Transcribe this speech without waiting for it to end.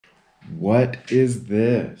What is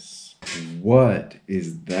this? What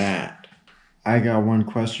is that? I got one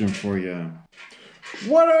question for you.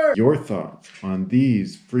 What are your thoughts on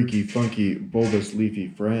these freaky, funky, bulbous, leafy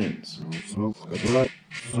friends?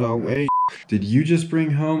 Did you just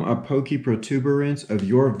bring home a pokey protuberance of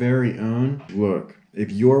your very own? Look,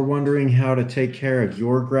 if you're wondering how to take care of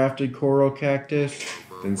your grafted coral cactus,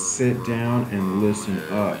 then sit down and listen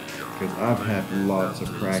up, because I've had lots of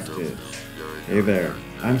practice. Hey there,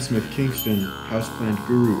 I'm Smith Kingston, Houseplant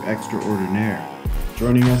Guru Extraordinaire.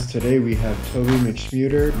 Joining us today we have Toby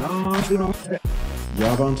McSmuter,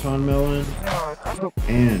 Yabonton Melon,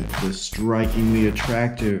 and the strikingly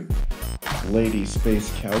attractive Lady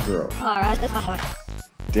Space Cowgirl.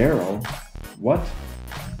 Daryl? What?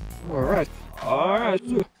 Alright.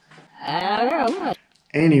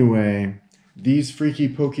 Anyway, these freaky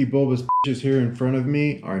pokey bulbous bitches here in front of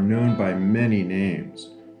me are known by many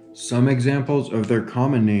names. Some examples of their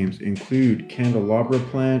common names include candelabra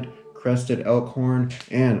plant, crested elkhorn,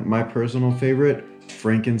 and my personal favorite,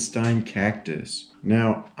 Frankenstein cactus.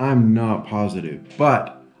 Now, I'm not positive,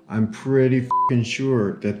 but I'm pretty f***ing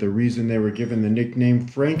sure that the reason they were given the nickname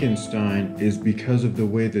Frankenstein is because of the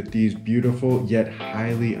way that these beautiful yet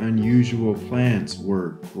highly unusual plants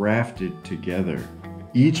were grafted together.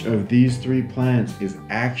 Each of these three plants is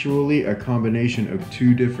actually a combination of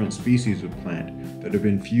two different species of plant that have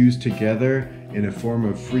been fused together in a form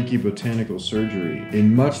of freaky botanical surgery,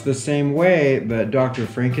 in much the same way that Dr.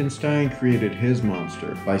 Frankenstein created his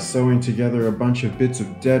monster, by sewing together a bunch of bits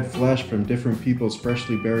of dead flesh from different people's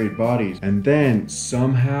freshly buried bodies, and then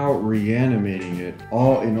somehow reanimating it,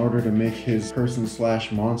 all in order to make his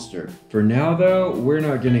person/monster. For now though, we're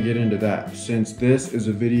not gonna get into that, since this is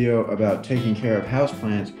a video about taking care of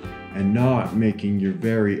houseplants and not making your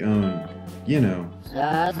very own, you know.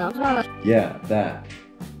 Yeah, that.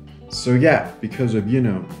 So yeah, because of,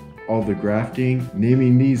 all the grafting,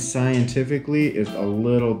 naming these scientifically is a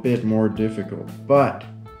little bit more difficult, but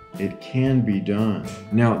it can be done.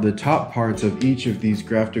 Now, the top parts of each of these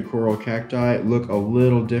grafted coral cacti look a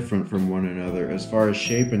little different from one another as far as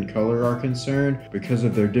shape and color are concerned because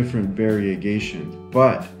of their different variegations,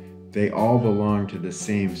 but they all belong to the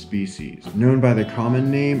same species, known by the common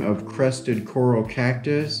name of crested coral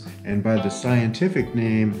cactus and by the scientific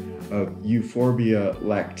name of Euphorbia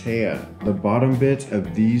lactea. The bottom bits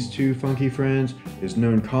of these two funky friends is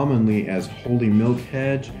known commonly as holy milk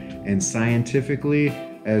hedge and scientifically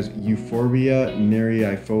as Euphorbia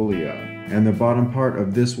nerreifolia. And the bottom part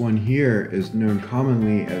of this one here is known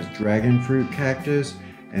commonly as dragon fruit cactus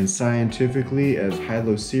and scientifically as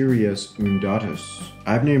Hylocereus undatus.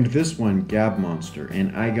 I've named this one Gab Monster,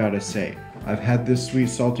 and I gotta say, I've had this sweet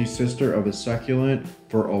salty sister of a succulent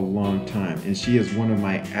for a long time, and she is one of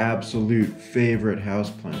my absolute favorite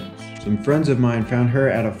houseplants. Some friends of mine found her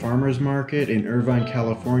at a farmer's market in Irvine,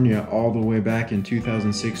 California all the way back in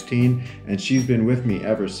 2016, and she's been with me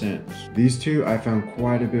ever since. These two I found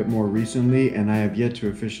quite a bit more recently, and I have yet to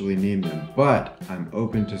officially name them, but I'm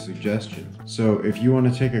open to suggestions. So if you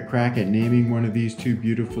want to take a crack at naming one of these two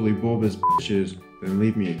beautifully bulbous bitches, then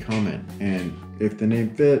leave me a comment, and if the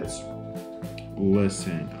name fits,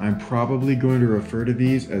 listen, I'm probably going to refer to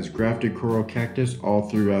these as grafted coral cactus all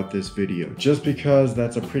throughout this video, just because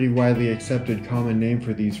that's a pretty widely accepted common name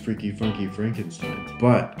for these freaky funky Frankensteins.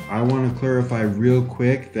 But I want to clarify real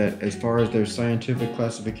quick that as far as their scientific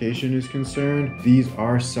classification is concerned, these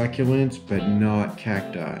are succulents but not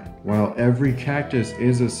cacti. While every cactus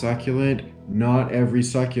is a succulent, not every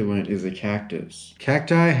succulent is a cactus.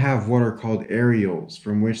 Cacti have what are called areoles,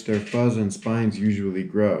 from which their fuzz and spines usually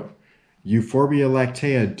grow. Euphorbia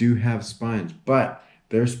lactea do have spines, but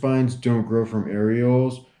their spines don't grow from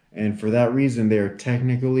areoles, and for that reason they are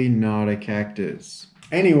technically not a cactus.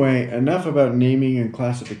 Anyway, enough about naming and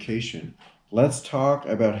classification. Let's talk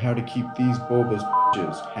about how to keep these bulbous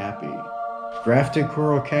bitches happy. Grafted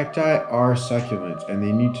coral cacti are succulents, and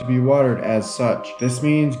they need to be watered as such. This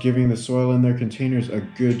means giving the soil in their containers a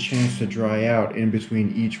good chance to dry out in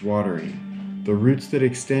between each watering. The roots that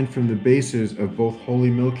extend from the bases of both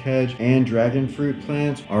holy milk hedge and dragon fruit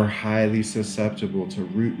plants are highly susceptible to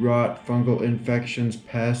root rot, fungal infections,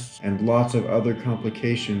 pests, and lots of other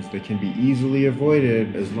complications that can be easily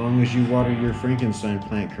avoided as long as you water your Frankenstein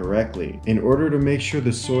plant correctly. In order to make sure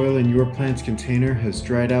the soil in your plant's container has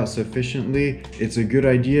dried out sufficiently, it's a good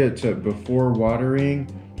idea to, before watering,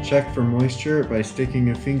 Check for moisture by sticking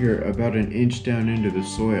a finger about an inch down into the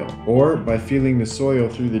soil, or by feeling the soil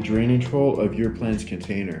through the drainage hole of your plant's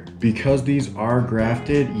container. Because these are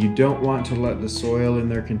grafted, you don't want to let the soil in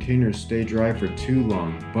their containers stay dry for too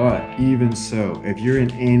long. But even so, if you're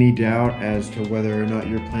in any doubt as to whether or not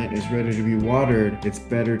your plant is ready to be watered, it's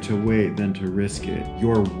better to wait than to risk it.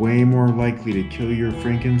 You're way more likely to kill your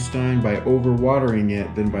Frankenstein by overwatering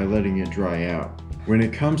it than by letting it dry out. When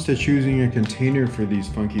it comes to choosing a container for these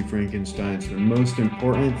funky Frankensteins, the most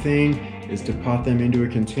important thing is to pot them into a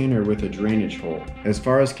container with a drainage hole. As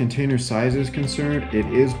far as container size is concerned, it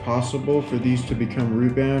is possible for these to become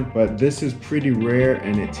root bound, but this is pretty rare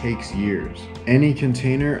and it takes years. Any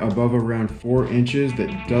container above around 4 inches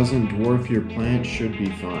that doesn't dwarf your plant should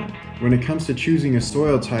be fine. When it comes to choosing a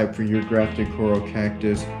soil type for your grafted coral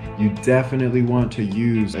cactus, you definitely want to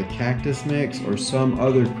use a cactus mix or some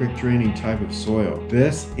other quick draining type of soil.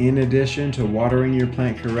 This, in addition to watering your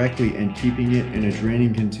plant correctly and keeping it in a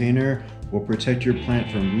draining container, will protect your plant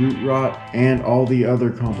from root rot and all the other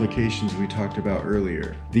complications we talked about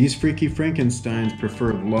earlier. These freaky Frankensteins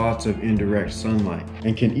prefer lots of indirect sunlight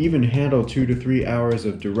and can even handle 2 to 3 hours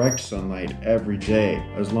of direct sunlight every day,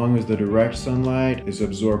 as long as the direct sunlight is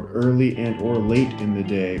absorbed early and or late in the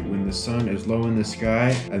day when the sun is low in the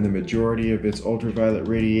sky and the majority of its ultraviolet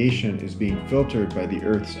radiation is being filtered by the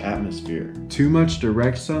Earth's atmosphere. Too much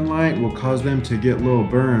direct sunlight will cause them to get little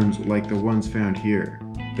burns like the ones found here.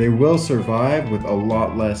 They will survive with a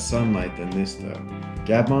lot less sunlight than this though.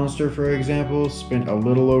 Gab Monster, for example, spent a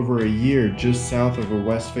little over a year just south of a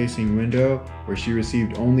west-facing window where she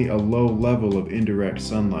received only a low level of indirect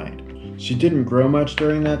sunlight. She didn't grow much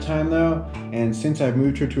during that time though, and since I've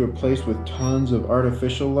moved her to a place with tons of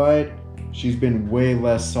artificial light, she's been way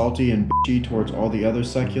less salty and bitchy towards all the other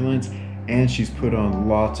succulents, and she's put on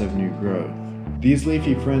lots of new growth. These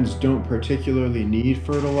leafy friends don't particularly need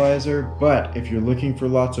fertilizer, but if you're looking for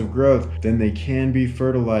lots of growth, then they can be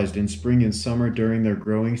fertilized in spring and summer during their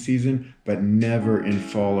growing season, but never in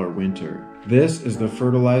fall or winter. This is the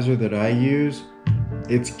fertilizer that I use.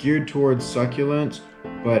 It's geared towards succulents,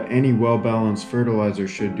 but any well-balanced fertilizer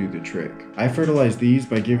should do the trick. I fertilize these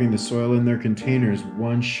by giving the soil in their containers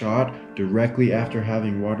one shot directly after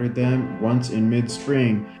having watered them once in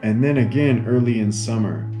mid-spring and then again early in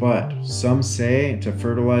summer. But some say to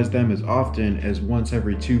fertilize them as often as once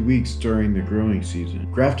every 2 weeks during the growing season.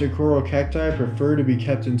 Grafted coral cacti prefer to be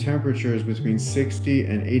kept in temperatures between 60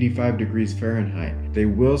 and 85 degrees Fahrenheit. They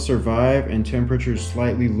will survive in temperatures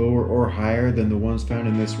slightly lower or higher than the ones found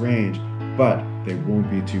in this range, but they won't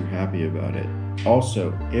be too happy about it.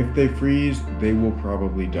 Also, if they freeze, they will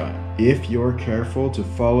probably die. If you're careful to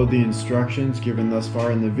follow the instructions given thus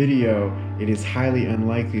far in the video, it is highly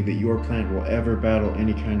unlikely that your plant will ever battle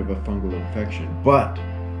any kind of a fungal infection. But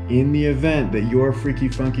in the event that your freaky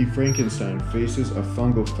funky Frankenstein faces a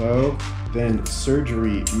fungal foe, then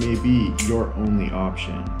surgery may be your only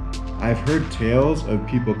option. I've heard tales of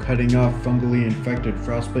people cutting off fungally infected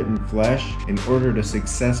frostbitten flesh in order to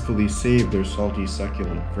successfully save their salty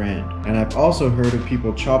succulent friend. And I've also heard of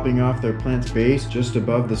people chopping off their plant's base just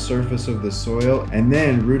above the surface of the soil and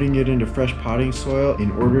then rooting it into fresh potting soil in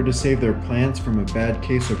order to save their plants from a bad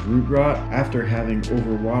case of root rot after having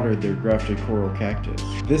overwatered their grafted coral cactus.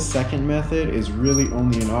 This second method is really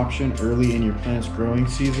only an option early in your plant's growing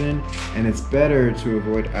season, and it's better to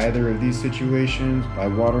avoid either of these situations by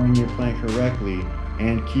watering your plant correctly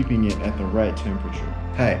and keeping it at the right temperature.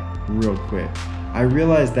 Hey, real quick. I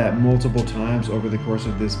realized that multiple times over the course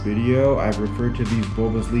of this video I've referred to these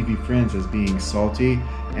bulbous leafy friends as being salty,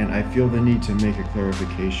 and I feel the need to make a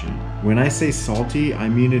clarification. When I say salty, I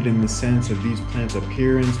mean it in the sense of these plants'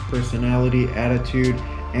 appearance, personality, attitude,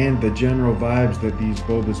 and the general vibes that these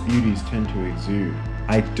bulbous beauties tend to exude.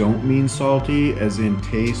 I don't mean salty as in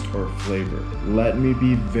taste or flavor. Let me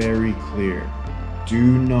be very clear. Do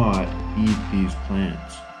not eat these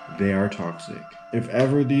plants. They are toxic. If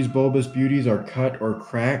ever these bulbous beauties are cut or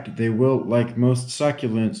cracked, they will, like most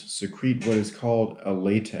succulents, secrete what is called a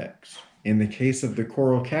latex. In the case of the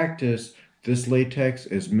coral cactus, this latex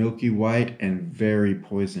is milky white and very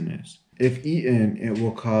poisonous. If eaten, it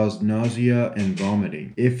will cause nausea and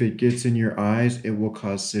vomiting. If it gets in your eyes, it will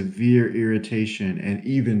cause severe irritation and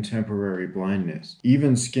even temporary blindness.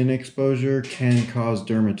 Even skin exposure can cause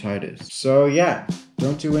dermatitis. So yeah,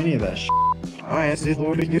 don't do any of that shit.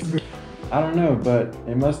 I don't know, but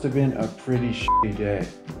it must have been a pretty shitty day.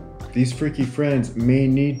 These freaky friends may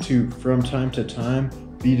need to, from time to time,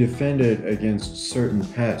 be defended against certain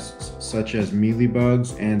pests, such as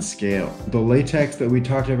mealybugs and scale. The latex that we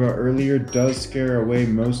talked about earlier does scare away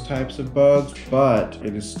most types of bugs, but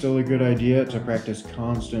it is still a good idea to practice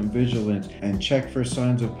constant vigilance and check for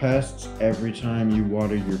signs of pests every time you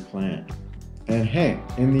water your plant. And hey,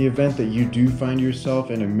 in the event that you do find yourself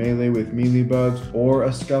in a melee with mealybugs or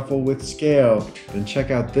a scuffle with scale, then check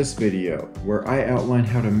out this video where I outline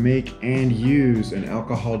how to make and use an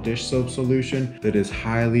alcohol dish soap solution that is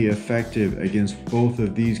highly effective against both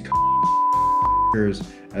of these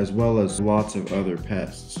as well as lots of other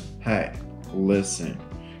pests. Hey, listen,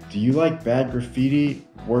 do you like bad graffiti,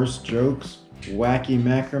 worse jokes, wacky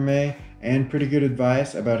macrame, and pretty good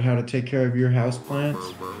advice about how to take care of your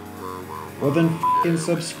houseplants? Well then f***ing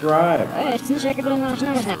subscribe.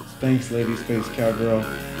 Thanks Lady Space Cowgirl.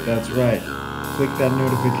 That's right. Click that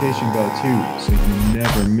notification bell too so you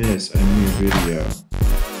never miss a new video.